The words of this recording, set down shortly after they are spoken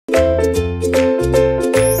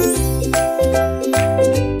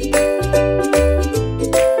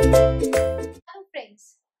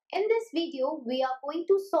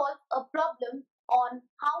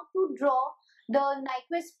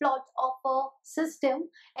system,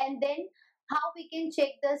 and then how we can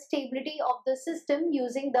check the stability of the system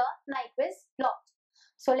using the Nyquist plot.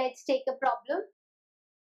 So let's take a problem.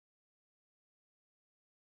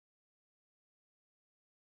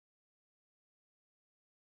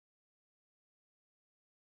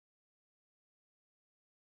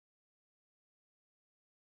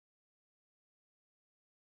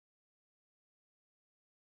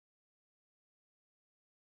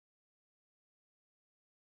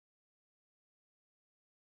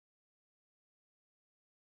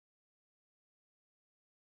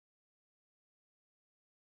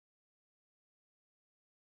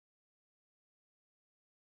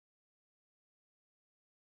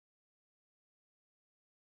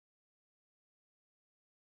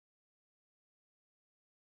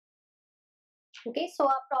 Okay, so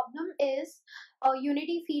our problem is a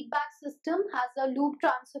unity feedback system has a loop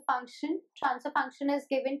transfer function. Transfer function is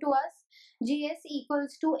given to us. Gs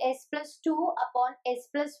equals to s plus 2 upon s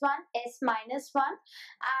plus 1, s minus 1.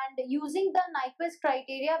 And using the Nyquist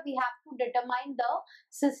criteria, we have to determine the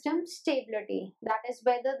system stability. That is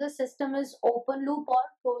whether the system is open loop or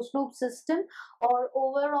closed loop system, or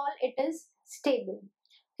overall it is stable.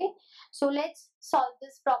 Okay, so let's solve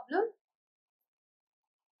this problem.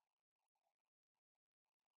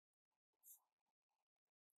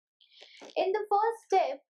 In the first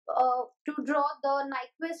step, to draw the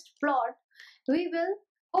Nyquist plot, we will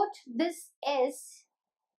put this S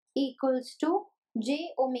equals to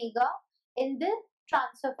j omega in the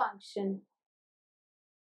transfer function.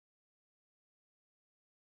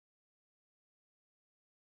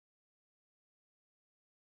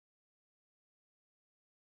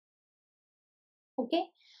 Okay,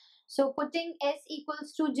 so putting S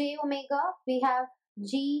equals to j omega, we have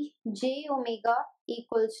j omega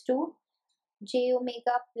equals to j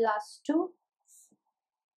omega plus 2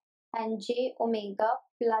 and j omega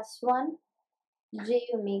plus 1, j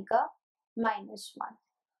omega minus 1.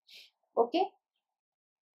 Okay,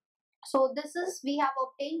 so this is, we have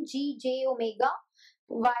obtained j omega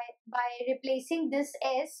by replacing this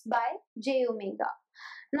s by j omega.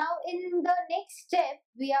 Now in the next step,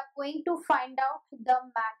 we are going to find out the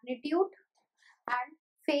magnitude and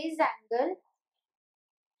phase angle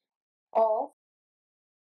of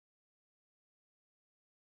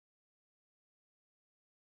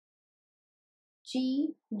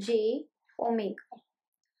j omega.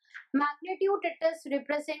 Magnitude, it is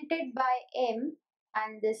represented by m,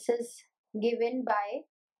 and this is given by,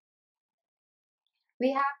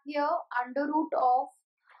 we have here under root of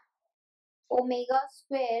omega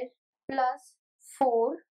square plus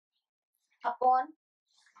 4 upon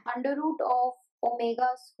under root of omega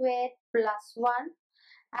square plus 1,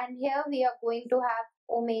 and here we are going to have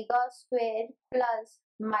omega square plus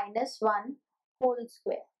minus 1 whole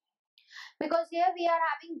square. Because here we are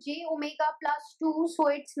having j omega plus 2, so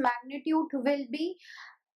its magnitude will be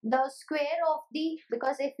the square of the,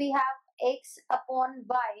 because if we have x upon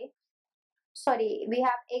y, sorry, we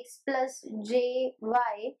have x plus jy,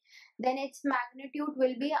 then its magnitude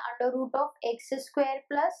will be under root of x square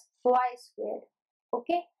plus y square.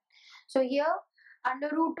 Okay, so here under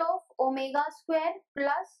root of omega square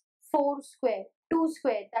plus 4 square, 2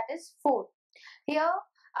 square, that is 4. Here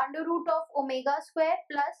under root of omega square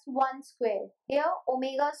plus 1 square. Here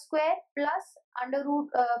omega square plus under root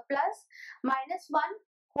plus minus 1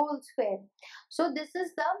 whole square. So this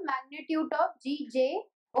is the magnitude of j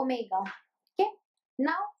omega. Okay,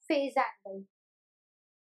 now phase angle.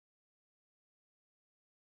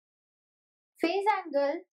 Phase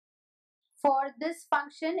angle for this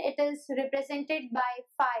function, it is represented by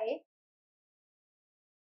phi,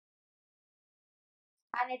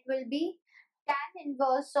 and it will be tan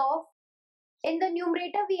inverse of, in the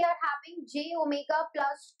numerator we are having j omega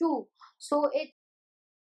plus 2, so it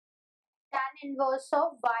tan inverse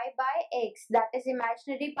of y by x, that is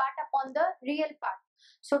imaginary part upon the real part.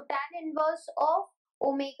 So tan inverse of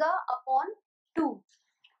omega upon 2.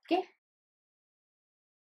 Okay,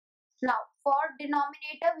 now for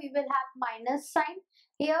denominator we will have minus sign.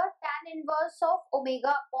 Here tan inverse of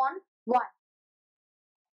omega upon 1.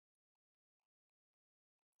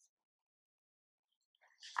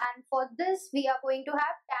 And for this we are going to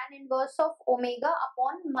have tan inverse of omega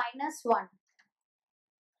upon minus 1,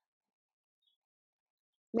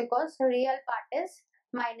 because real part is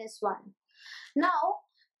minus 1. Now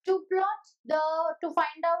to plot the, to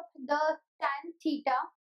find out the tan theta,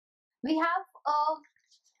 we have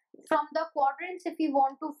from the quadrants, if we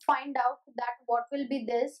want to find out that what will be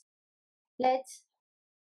this, let's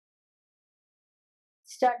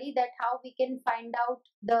study that how we can find out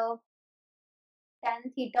the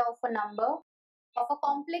tan theta of a number. of a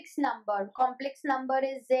complex number. Complex number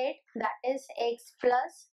is z, that is x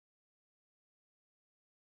plus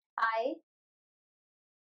I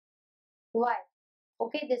y.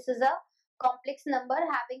 Okay, this is a complex number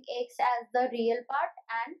having x as the real part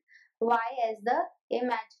and y as the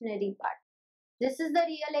imaginary part. This is the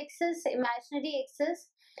real axis, imaginary axis.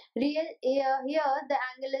 Real here the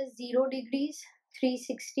angle is 0 degrees,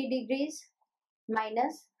 360 degrees,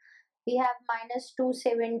 minus we have minus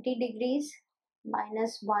 270 degrees,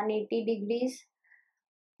 minus 180 degrees,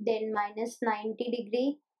 then minus 90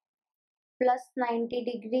 degree, plus 90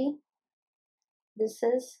 degree. This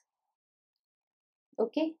is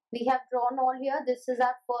okay. We have drawn all here. This is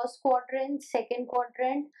our first quadrant, second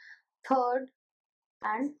quadrant, third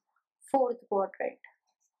and fourth quadrant.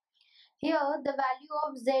 Here the value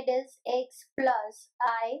of z is x plus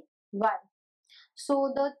I y.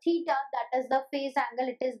 So the theta, that is the phase angle,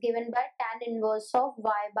 it is given by tan inverse of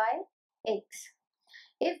y by x.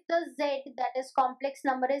 If the z, that is complex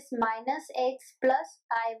number, is minus x plus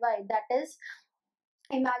iy, that is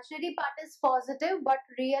imaginary part is positive but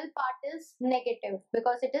real part is negative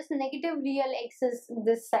because it is negative real axis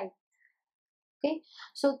this side. Okay,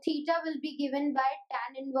 so theta will be given by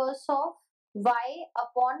tan inverse of y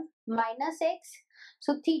upon minus x.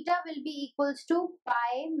 So theta will be equals to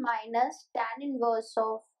pi minus tan inverse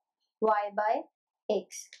of y by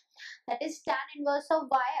x. That is tan inverse of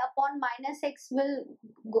y upon minus x will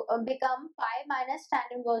become pi minus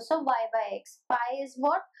tan inverse of y by x. Pi is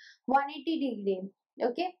what? 180 degree.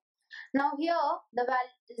 Okay. Now here the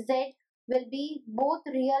value z will be both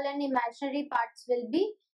real and imaginary parts will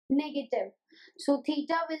be negative. So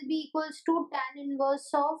theta will be equals to tan inverse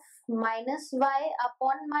of minus y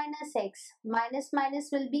upon minus x. Minus minus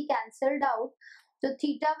will be cancelled out. So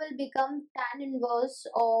theta will become tan inverse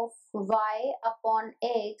of y upon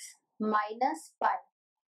x minus pi.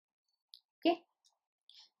 Okay.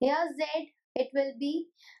 Here z, it will be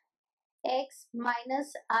x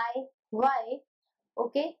minus I y.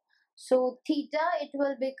 Okay. So theta, it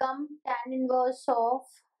will become tan inverse of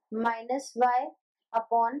minus y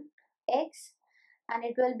upon x and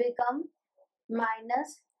it will become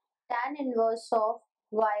minus tan inverse of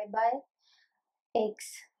y by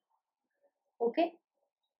x. Okay.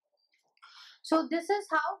 So this is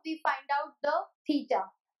how we find out the theta.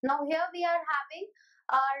 Now here we are having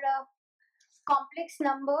our complex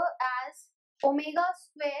number as omega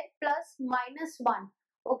square plus minus 1.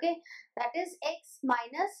 Okay, that is x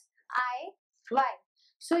minus I y.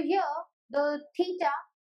 So here the theta,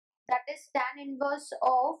 that is tan inverse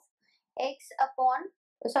of x upon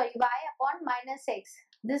y upon minus x.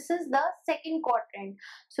 This is the second quadrant.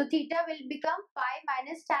 So theta will become pi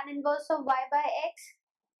minus tan inverse of y by x.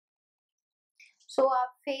 So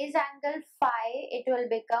our phase angle phi, it will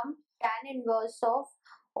become tan inverse of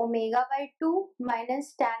omega by 2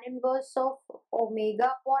 minus tan inverse of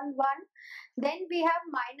omega upon 1. Then we have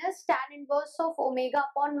minus tan inverse of omega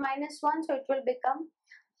upon minus 1. So it will become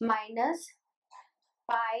minus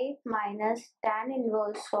pi minus tan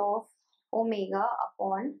inverse of omega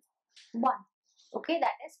upon 1. Okay,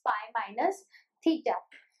 that is pi minus theta.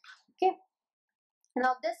 Okay.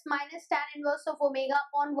 Now this minus tan inverse of omega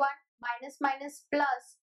upon 1 minus minus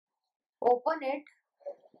plus, open it,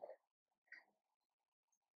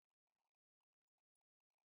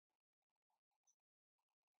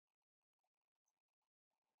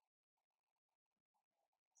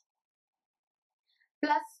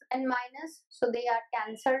 plus and minus, so they are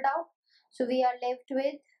cancelled out. So we are left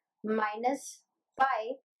with minus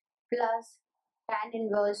pi plus tan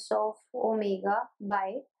inverse of omega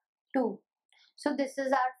by 2. So this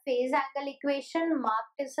is our phase angle equation,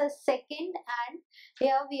 marked as a second, and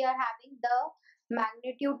here we are having the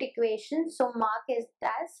magnitude equation, so mark it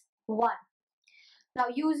as 1. Now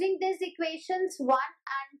using these equations 1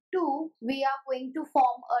 and 2, we are going to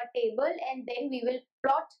form a table and then we will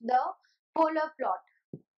plot the polar plot.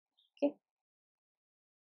 Okay.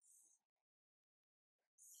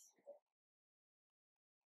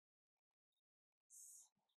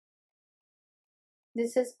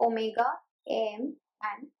 This is omega, m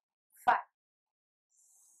and phi.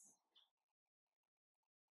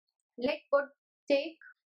 Let us take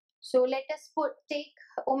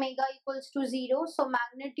omega equals to 0. So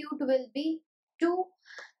magnitude will be 2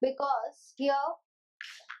 because here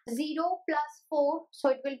 0 plus 4, so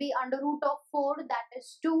it will be under root of 4, that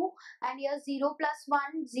is 2, and here 0 plus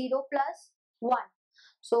 1, 0 plus 1,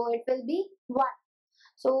 so it will be 1.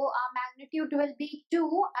 So our magnitude will be 2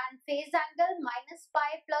 and phase angle minus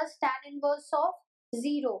pi plus tan inverse of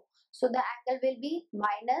 0. So the angle will be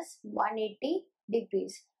minus 180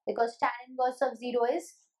 degrees because tan inverse of 0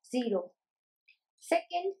 is 0.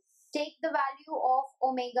 Second, take the value of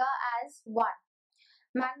omega as 1.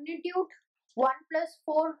 Magnitude 1 plus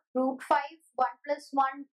 4 root 5, 1 plus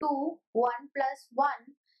 1 2, 1 plus 1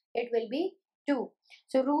 it will be 2.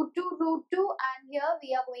 So root 2 and here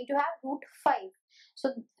we are going to have root 5.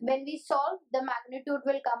 So when we solve, the magnitude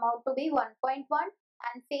will come out to be 1.1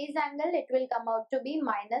 and phase angle it will come out to be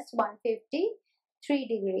minus 153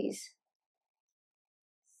 degrees.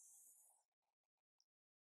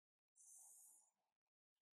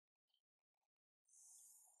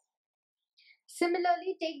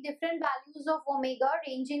 Similarly, take different values of omega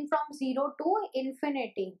ranging from 0 to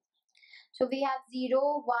infinity. So we have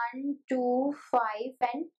 0, 1, 2, 5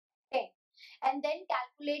 and 10. And then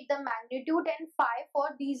calculate the magnitude and phi for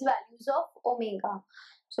these values of omega.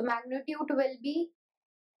 So magnitude will be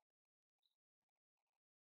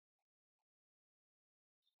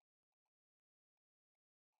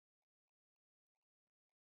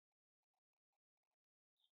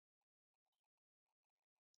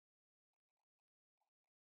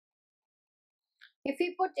if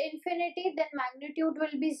we put infinity, then magnitude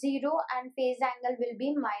will be 0 and phase angle will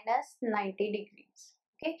be minus 90 degrees.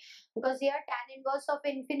 Okay, because here tan inverse of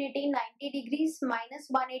infinity 90 degrees minus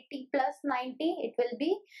 180 plus 90, it will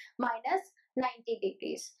be minus 90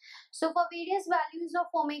 degrees. So for various values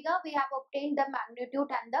of omega, we have obtained the magnitude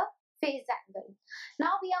and the phase angle.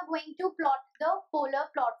 Now we are going to plot the polar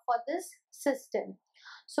plot for this system.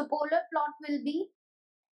 So polar plot will be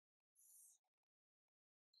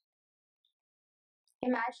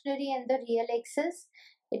imaginary and the real axis.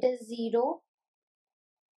 It is 0,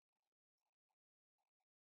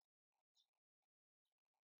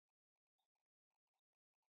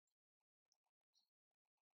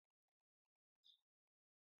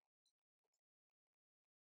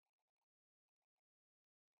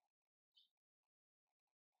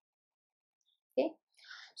 okay.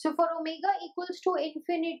 So for omega equals to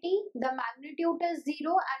infinity, the magnitude is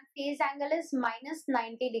 0 and phase angle is minus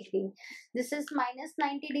 90 degree. This is minus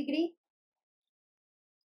 90 degree.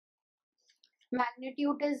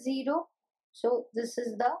 Magnitude is 0. So this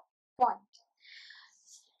is the point.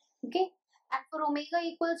 Okay. And for omega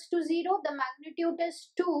equals to 0, the magnitude is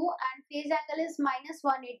 2 and phase angle is minus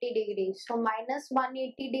 180 degree. So minus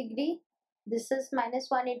 180 degree. This is minus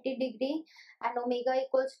 180 degree and omega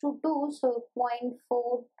equals to 2. So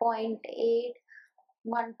 0.4, 0.8,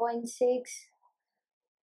 1.6,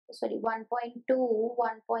 sorry, 1.2,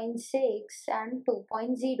 1.6 and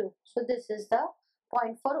 2.0. So this is the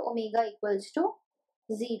point for omega equals to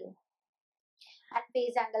 0 and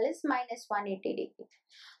phase angle is minus 180 degree.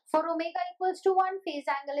 For omega equals to 1, phase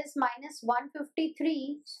angle is minus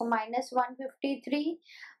 153. So minus 153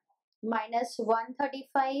 minus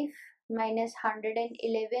 135 minus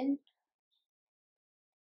 111.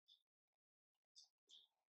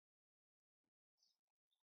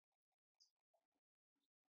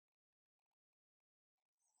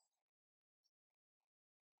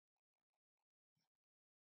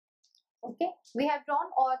 Okay, we have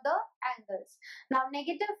drawn all the angles. Now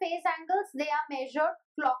negative phase angles, they are measured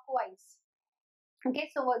clockwise. Okay,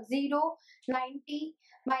 so what 0, 90,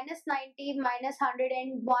 minus 90, minus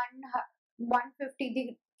 101,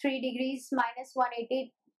 153 degrees, minus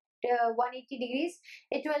 180, 180 degrees.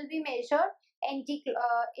 It will be measured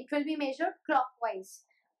it will be measured clockwise.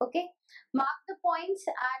 Okay, mark the points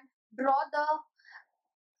and draw the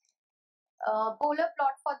polar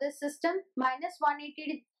plot for this system. Minus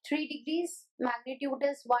 183 degrees, magnitude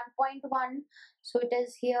is 1.1, so it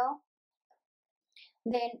is here.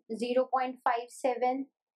 Then 0 0.57,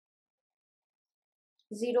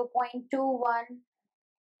 0 0.21,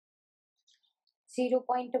 0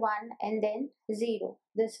 0.1 and then 0.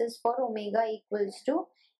 This is for omega equals to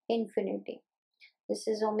infinity. This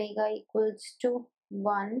is omega equals to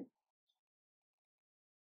 1.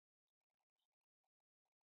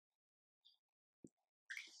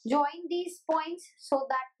 Join these points so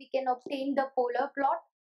that we can obtain the polar plot.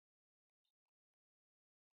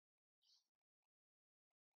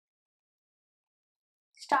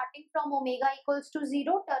 Starting from omega equals to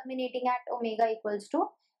 0, terminating at omega equals to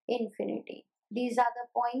infinity. These are the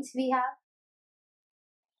points we have.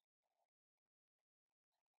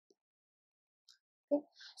 Okay.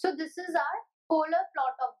 So this is our polar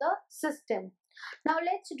plot of the system. Now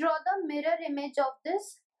let's draw the mirror image of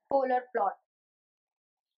this polar plot.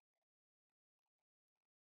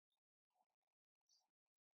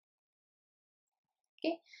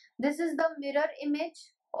 Okay, this is the mirror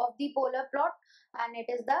image of the polar plot and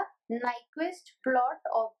it is the Nyquist plot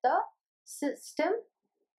of the system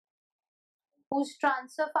whose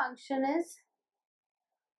transfer function is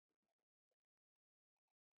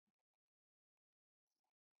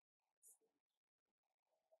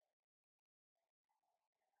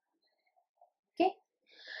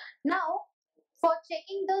Now, for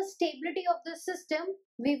checking the stability of the system,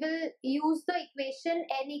 we will use the equation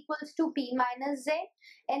n equals to p minus z,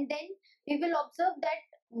 and then we will observe that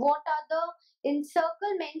what are the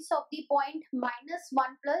encirclements of the point minus 1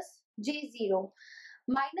 plus j0.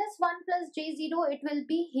 Minus 1 plus j0, it will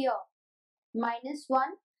be here, minus 1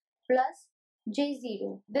 plus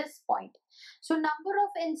j0, this point. So number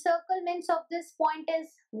of encirclements of this point is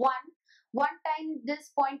 1. One time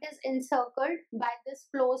this point is encircled by this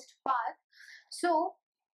closed path. So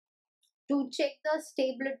to check the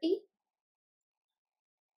stability,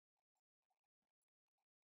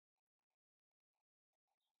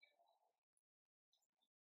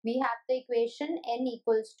 we have the equation n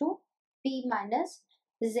equals to p minus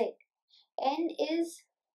z. N is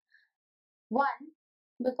 1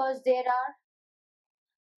 because there are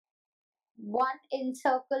one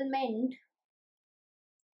encirclement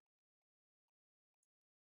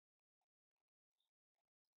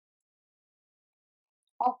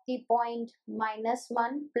of the point minus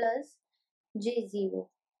 1 plus j0.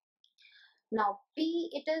 Now P,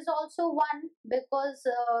 it is also 1 because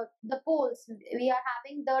the poles, we are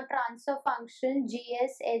having the transfer function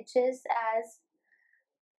GSHS as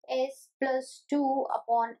S plus 2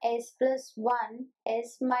 upon S plus 1,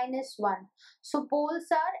 S minus 1. So poles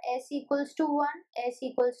are S equals to 1, S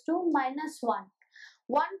equals to minus 1.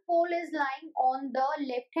 One pole is lying on the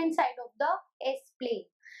left hand side of the S plane.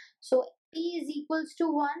 So P is equals to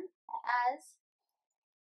 1 as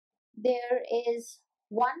there is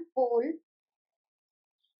one pole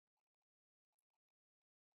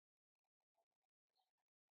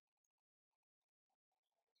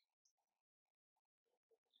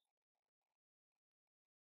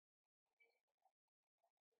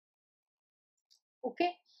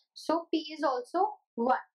okay. So P is also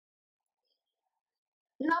 1.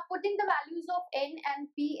 Now putting the values of N and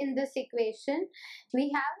P in this equation,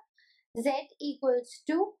 we have Z equals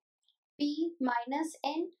to P minus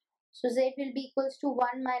N. So Z will be equals to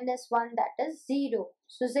 1 minus 1, that is 0.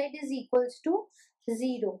 So Z is equals to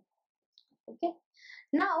 0. Okay.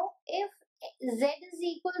 Now if Z is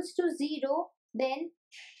equals to 0, then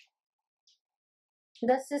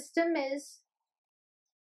the system is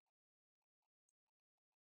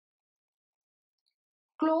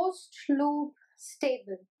closed loop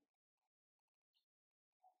stable.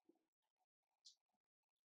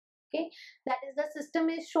 Okay, that is the system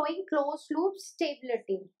is showing closed loop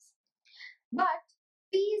stability. But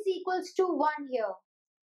P is equals to 1 here.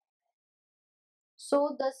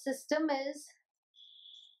 So the system is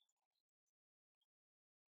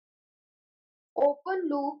open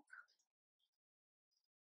loop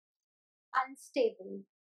unstable.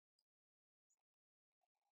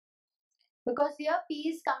 Because here P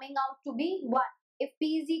is coming out to be 1. If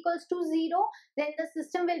P is equals to 0, then the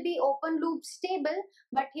system will be open loop stable.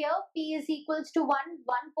 But here P is equals to 1.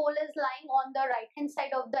 One pole is lying on the right hand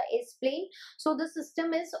side of the S plane. So the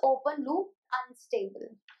system is open loop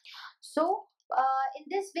unstable. So in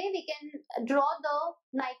this way we can draw the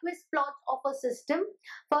Nyquist plot of a system.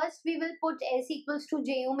 First we will put S equals to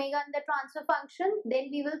j omega in the transfer function. Then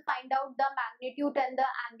we will find out the magnitude and the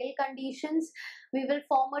angle conditions. We will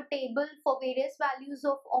form a table for various values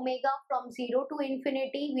of omega from 0 to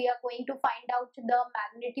infinity. We are going to find out the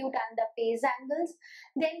magnitude and the phase angles.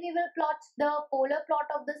 Then we will plot the polar plot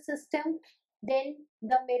of the system. Then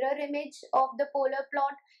the mirror image of the polar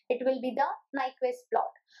plot, it will be the Nyquist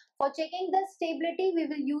plot. For checking the stability, we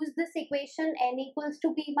will use this equation n equals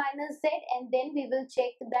to p minus z, and then we will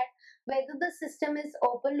check that whether the system is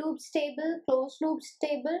open loop stable, closed loop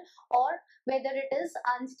stable, or whether it is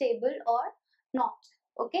unstable or not.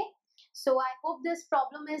 Okay. So I hope this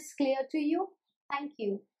problem is clear to you. Thank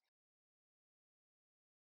you.